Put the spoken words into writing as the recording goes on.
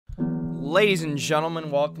Ladies and gentlemen,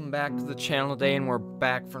 welcome back to the channel today, and we're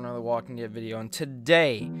back for another Walking Dead video. And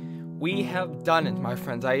today, we have done it, my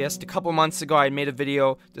friends. I guessed a couple months ago I made a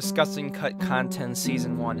video discussing cut content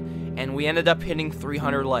season 1, and we ended up hitting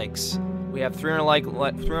 300 likes. We have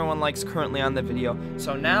 301 likes currently on the video.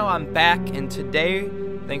 So now I'm back, and today,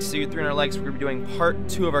 thanks to you 300 likes, we're going to be doing part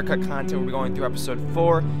 2 of our cut content. We'll be going through episode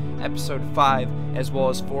 4, episode 5, as well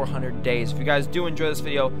as 400 days. If you guys do enjoy this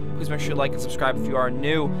video, please make sure to like and subscribe if you are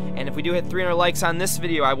new. And if we do hit 300 likes on this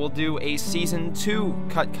video, I will do a season 2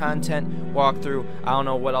 cut content walkthrough. I don't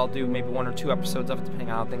know what I'll do, maybe 1 or 2 episodes of it,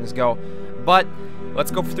 depending on how things go. But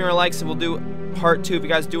let's go for 300 likes, and we'll do part 2. If you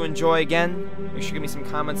guys do enjoy, again, make sure to give me some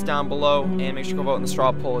comments down below, and make sure to go vote in the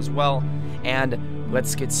straw poll as well. And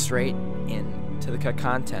let's get straight into the cut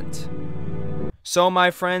content. So, my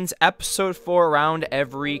friends, episode 4, Around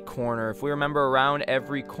Every Corner. If we remember, Around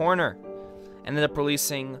Every Corner ended up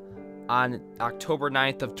releasing on October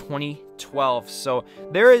 9th of 2012. So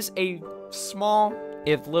there is a small,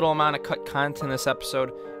 if little, amount of cut content in this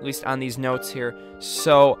episode, at least on these notes here.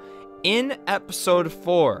 So in episode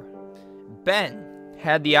 4, Ben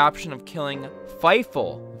had the option of killing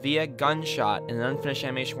Feifel via gunshot in an unfinished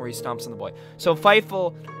animation where he stomps on the boy. So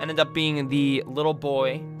Feifel ended up being the little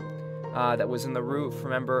boy that was in the roof,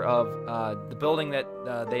 remember, of the building that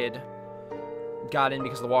they had got in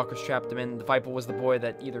because the walkers trapped him in. The Feifel was the boy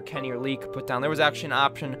that either Kenny or Lee could put down. There was actually an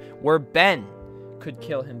option where Ben could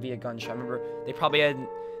kill him via gunshot. Remember, they probably had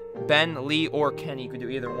Ben, Lee, or Kenny could do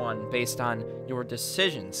either one based on your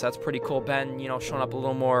decisions. That's pretty cool. Ben, you know, showing up a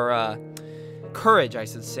little more courage, I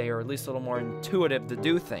should say, or at least a little more intuitive to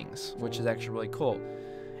do things, which is actually really cool.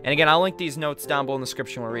 And again, I'll link these notes down below in the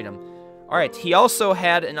description when we read them. Alright, he also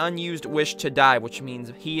had an unused wish to die, which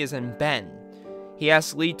means he is in Ben. He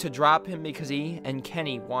asked Lee to drop him because he and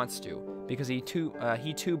Kenny wants to, because he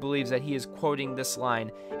too believes that he is quoting this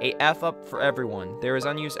line, "A F up for everyone." There is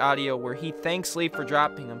unused audio where he thanks Lee for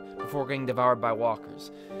dropping him before getting devoured by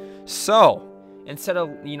walkers. So, instead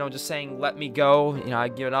of, you know, just saying, "Let me go, you know, I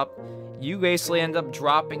give it up," you basically end up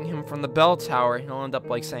dropping him from the bell tower, and he'll end up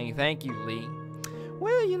like saying, "Thank you, Lee."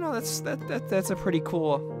 Well, you know, that's a pretty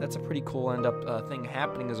cool end up thing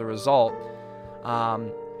happening as a result,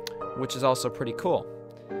 which is also pretty cool.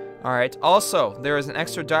 All right. Also, there is an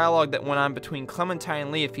extra dialogue that went on between Clementine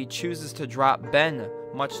and Lee if he chooses to drop Ben,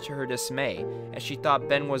 much to her dismay, as she thought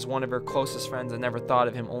Ben was one of her closest friends and never thought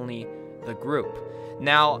of him only the group.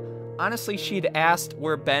 Now, honestly, she'd asked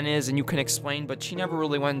where Ben is, and you can explain, but she never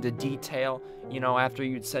really went into detail. You know, after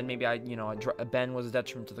you'd said maybe Ben was a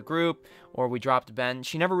detriment to the group, or we dropped Ben.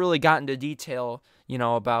 She never really got into detail, you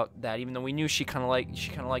know, about that. Even though we knew she kind of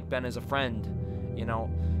liked Ben as a friend, you know.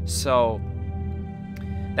 So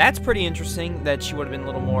that's pretty interesting that she would have been a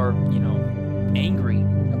little more, you know, angry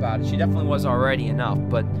about it. She definitely was already enough,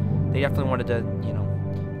 but they definitely wanted to, you know,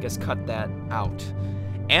 I guess cut that out.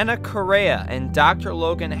 Anna Correa and Dr.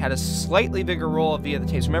 Logan had a slightly bigger role via the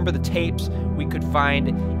tapes. Remember the tapes we could find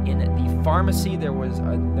in the pharmacy? There was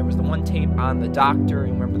the one tape on the doctor,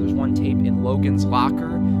 and remember there's one tape in Logan's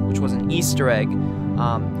locker, which was an Easter egg.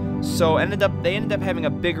 So they ended up having a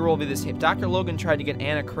bigger role via this tape. Dr. Logan tried to get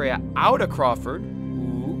Anna Correa out of Crawford,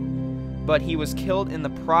 but he was killed in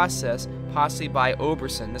the process, possibly by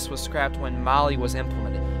Oberson. This was scrapped when Molly was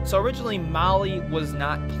implemented. So originally Molly was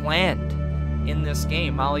not planned in this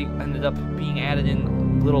game. Molly ended up being added in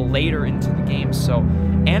a little later into the game. So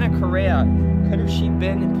Anna Correa, could have she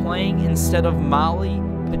been playing instead of Molly?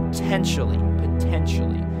 Potentially.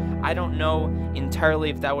 I don't know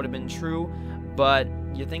entirely if that would have been true, but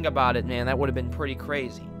you think about it, man, that would have been pretty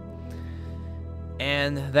crazy.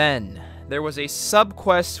 And then there was a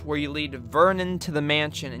sub-quest where you lead Vernon to the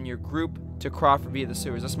mansion and your group to Crawford via the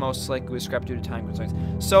sewers. This most likely was scrapped due to time constraints.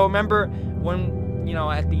 So remember when, you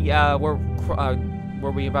know, at the where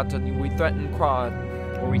we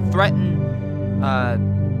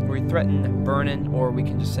threaten Vernon, or we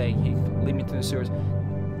can just say, "Hey, lead me through the sewers."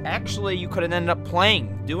 Actually, you could have ended up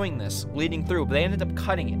doing this, leading through, but they ended up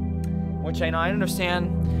cutting it, which I know I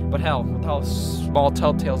understand. But hell, with how small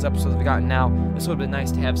Telltale's episodes we've gotten now, this would have been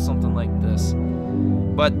nice to have something like this.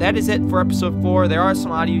 But that is it for episode 4. There are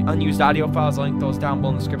some unused audio files. I'll link those down below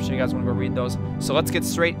in the description. You guys want to go read those. So let's get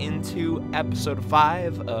straight into episode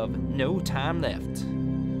 5 of No Time Left.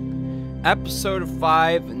 Episode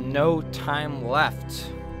 5, No Time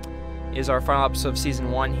Left, is our final episode of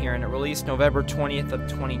Season 1 here, and it released November 20th of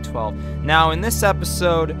 2012. Now, in this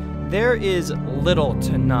episode, there is little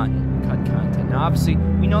to none cut content. Now, obviously,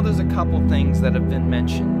 we know there's a couple things that have been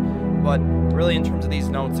mentioned, but really, in terms of these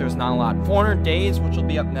notes, there's not a lot. 400 days, which will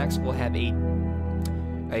be up next, will have a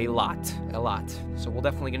lot. So we'll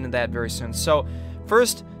definitely get into that very soon. So,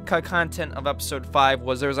 first, cut content of episode 5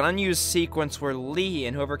 was there was an unused sequence where Lee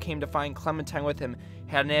and whoever came to find Clementine with him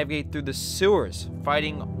had to navigate through the sewers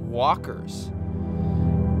fighting walkers.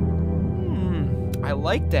 I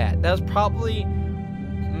like that. That was probably...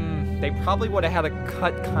 they probably would have had a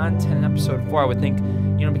cut content in episode 4, I would think.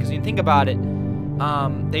 You know, because when you think about it,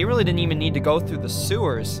 they really didn't even need to go through the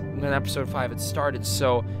sewers when episode 5 had started.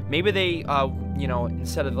 So maybe they, you know,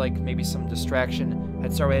 instead of like maybe some distraction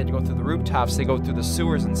had started, they had to go through the rooftops, they go through the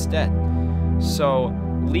sewers instead. So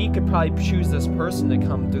Lee could probably choose this person to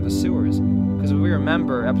come through the sewers. Because if we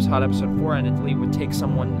remember, episode 4 ended, Lee would take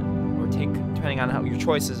someone, or take, depending on how your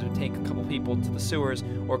choices, would take a couple people to the sewers,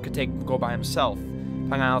 or could go by himself,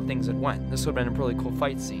 depending on how things had went. This would have been a really cool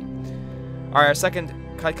fight scene. Alright, our second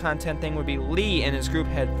cut content thing would be Lee and his group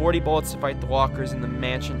had 40 bullets to fight the walkers in the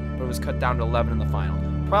mansion, but it was cut down to 11 in the final.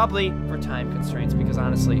 Probably for time constraints, because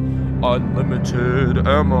honestly, unlimited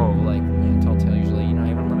ammo. Like, yeah, Telltale usually, you know, you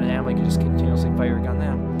have unlimited ammo, you can just continuously fire your gun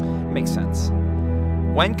down. Makes sense.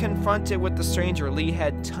 When confronted with the stranger, Lee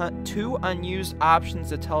had 2 unused options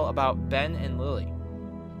to tell about Ben and Lily.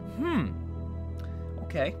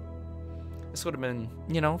 Okay. This would have been,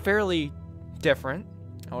 you know, fairly different.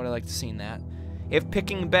 I would have liked to have seen that. If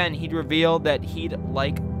picking Ben, he'd revealed that he'd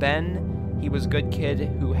like Ben. He was a good kid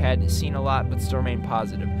who had seen a lot but still remained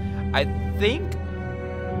positive. I think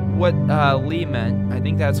what Lee meant, I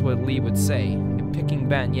think that's what Lee would say. If picking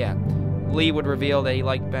Ben, yeah. Lee would reveal that he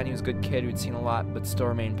liked Ben, he was a good kid who'd seen a lot but still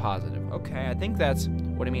remained positive. Okay, I think that's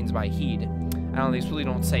what he means by he'd. I don't know, they really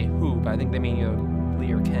don't say who, but I think they mean either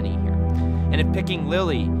Lee or Kenny here. And if picking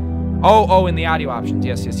Lily, oh, in the audio options,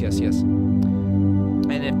 yes.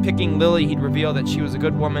 And if picking Lily, he'd reveal that she was a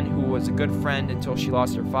good woman who was a good friend until she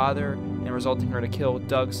lost her father, and resulting her to kill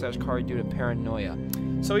Doug/Kari due to paranoia.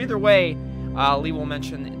 So either way, Lee will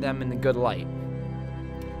mention them in the good light.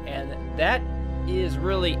 And that is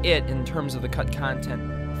really it in terms of the cut content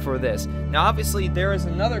for this. Now, obviously, there is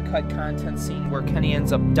another cut content scene where Kenny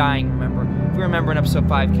ends up dying, remember? If we remember in episode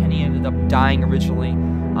 5, Kenny ended up dying originally.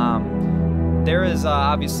 There is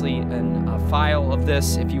obviously a file of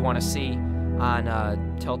this if you want to see on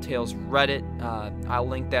Telltale's Reddit. I'll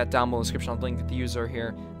link that down below in the description. I'll link the user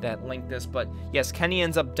here that linked this. But yes, Kenny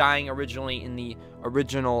ends up dying originally in the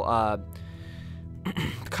original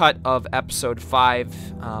cut of episode 5.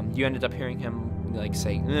 You ended up hearing him like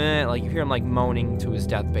say, like you hear him like moaning to his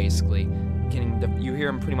death, basically. You hear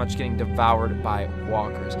him pretty much getting devoured by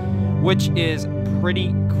walkers, which is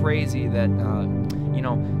pretty crazy that. You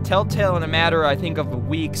know, Telltale in a matter, I think, of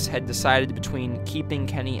weeks had decided between keeping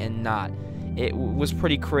Kenny and not. It was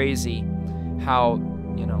pretty crazy how,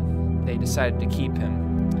 you know, they decided to keep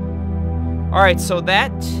him. Alright, so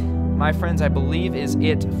that, my friends, I believe is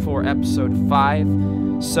it for episode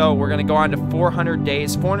 5. So we're going to go on to 400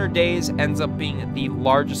 days. 400 days ends up being the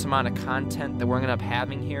largest amount of content that we're going to end up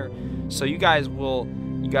having here. So you guys will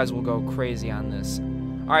go crazy on this.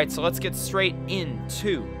 Alright, so let's get straight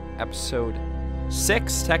into episode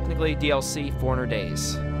 6, technically DLC, 400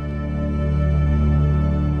 days.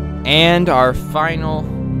 And our final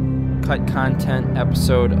cut content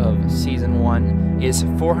episode of Season 1 is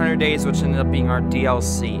 400 days, which ended up being our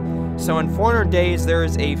DLC. So in 400 days, there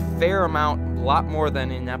is a fair amount, a lot more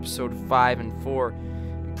than in episode 5 and 4.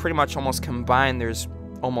 Pretty much almost combined, there's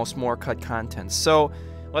almost more cut content. So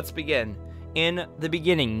let's begin. In the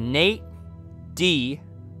beginning, Nate, Dee,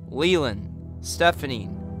 Leland, Stephanie,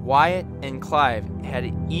 Wyatt, and Clive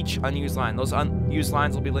had each unused line. Those unused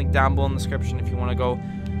lines will be linked down below in the description if you want to go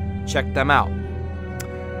check them out.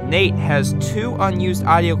 Nate has 2 unused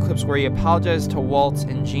audio clips where he apologized to Walt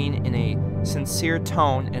and Jean in a sincere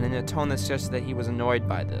tone and in a tone that suggests that he was annoyed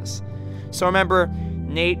by this. So remember,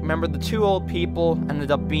 remember the 2 old people ended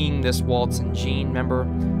up being this Walt and Jean. Remember,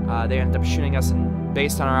 they ended up shooting us, and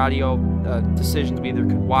based on our audio decisions, we either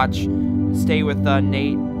could stay with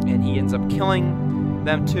Nate, and he ends up killing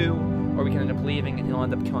them too, or we can end up leaving and he'll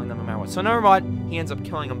end up killing them no matter what. So no matter what, he ends up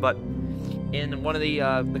killing them, but in one of the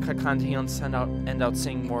cut content, he'll end up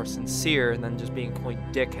saying more sincere than just being a complete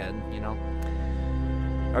dickhead, you know?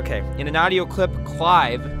 Okay, in an audio clip,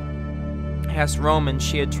 Clive asked Roman,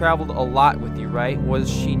 she had traveled a lot with you, right?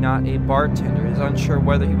 Was she not a bartender? He is unsure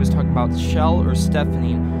whether he was talking about Shell or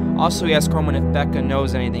Stephanie. Also, he asked Roman if Becca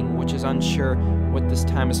knows anything, which is unsure what this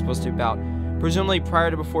time is supposed to be about. Presumably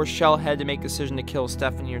prior to before Shell had to make a decision to kill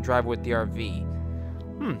Stephanie or drive with the RV.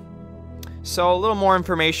 So a little more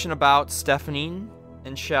information about Stephanie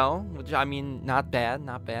and Shell, which, I mean, not bad.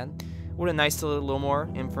 Would have nice to a little more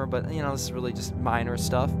info, but, you know, this is really just minor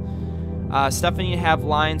stuff. Stephanie have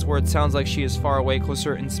lines where it sounds like she is far away.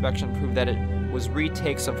 Closer inspection proved that it was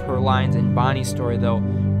retakes of her lines in Bonnie's story, though,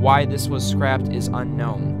 Why this was scrapped is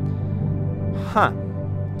unknown. Huh.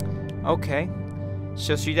 Okay.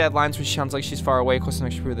 So she had lines which sounds like she's far away, close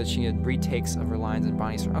enough to prove that she had retakes of her lines and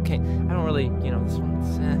Bonnie's. Okay, I don't really, you know, this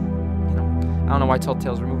one's, you know, I don't know why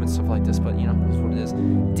Telltale's removing stuff like this, but, you know, this is what it is.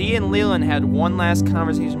 Dee and Leland had one last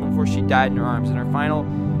conversation before she died in her arms.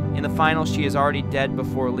 In the final, she is already dead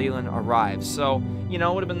before Leland arrives. So, you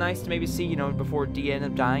know, it would have been nice to maybe see, you know, before Dee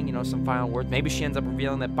ended up dying, you know, some final words. Maybe she ends up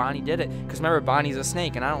revealing that Bonnie did it. Because remember, Bonnie's a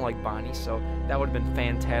snake, and I don't like Bonnie, so that would have been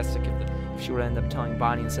fantastic if she would end up telling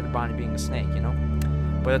Bonnie instead of Bonnie being a snake, you know?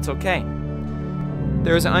 But it's okay.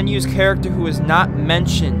 There is an unused character who is not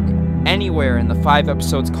mentioned anywhere in the 5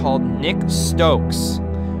 episodes called Nick Stokes.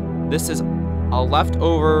 This is a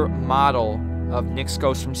leftover model of Nick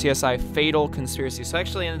Stokes from CSI Fatal Conspiracy. So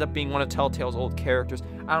actually ended up being one of Telltale's old characters.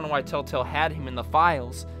 I don't know why Telltale had him in the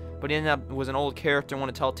files, but he ended up was an old character in one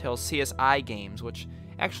of Telltale's CSI games, which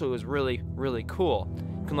actually was really, really cool.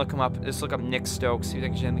 You can look him up. Just look up Nick Stokes. He was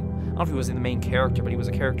actually, I don't know if he was the main character, but he was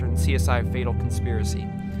a character in CSI Fatal Conspiracy.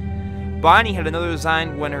 Bonnie had another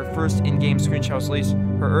design when her first in-game screenshot was released.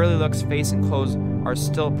 Her early looks, face, and clothes are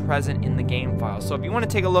still present in the game file. So if you want to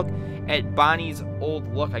take a look at Bonnie's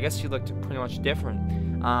old look, I guess she looked pretty much different.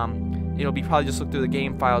 It'll be probably just look through the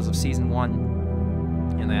game files of Season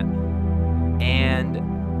 1 and that.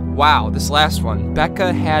 And wow, this last one.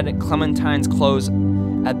 Becca had Clementine's clothes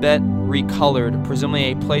a bit recolored,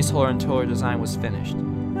 presumably a placeholder until her design was finished.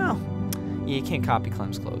 No, yeah, you can't copy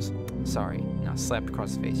Clem's clothes. Sorry. No, slapped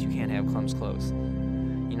across the face. You can't have Clem's clothes.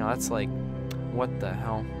 You know, that's like, what the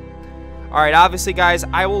hell? Alright, obviously, guys,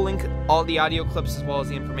 I will link all the audio clips as well as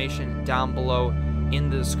the information down below in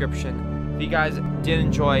the description. If you guys did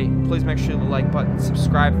enjoy, please make sure to the like button,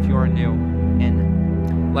 subscribe if you are new,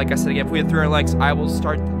 and like I said again, if we have 300 likes, I will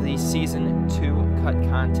start the Season 2 cut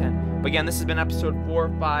content. But again, this has been episode 4,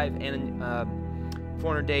 5, and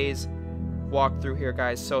 400 days walkthrough here,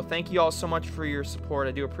 guys. So thank you all so much for your support.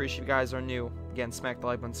 I do appreciate you guys are new. Again, smack the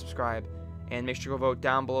like button, subscribe, and make sure to go vote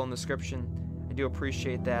down below in the description. I do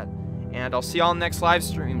appreciate that. And I'll see y'all in the next live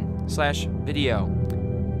stream / video.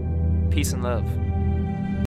 Peace and love.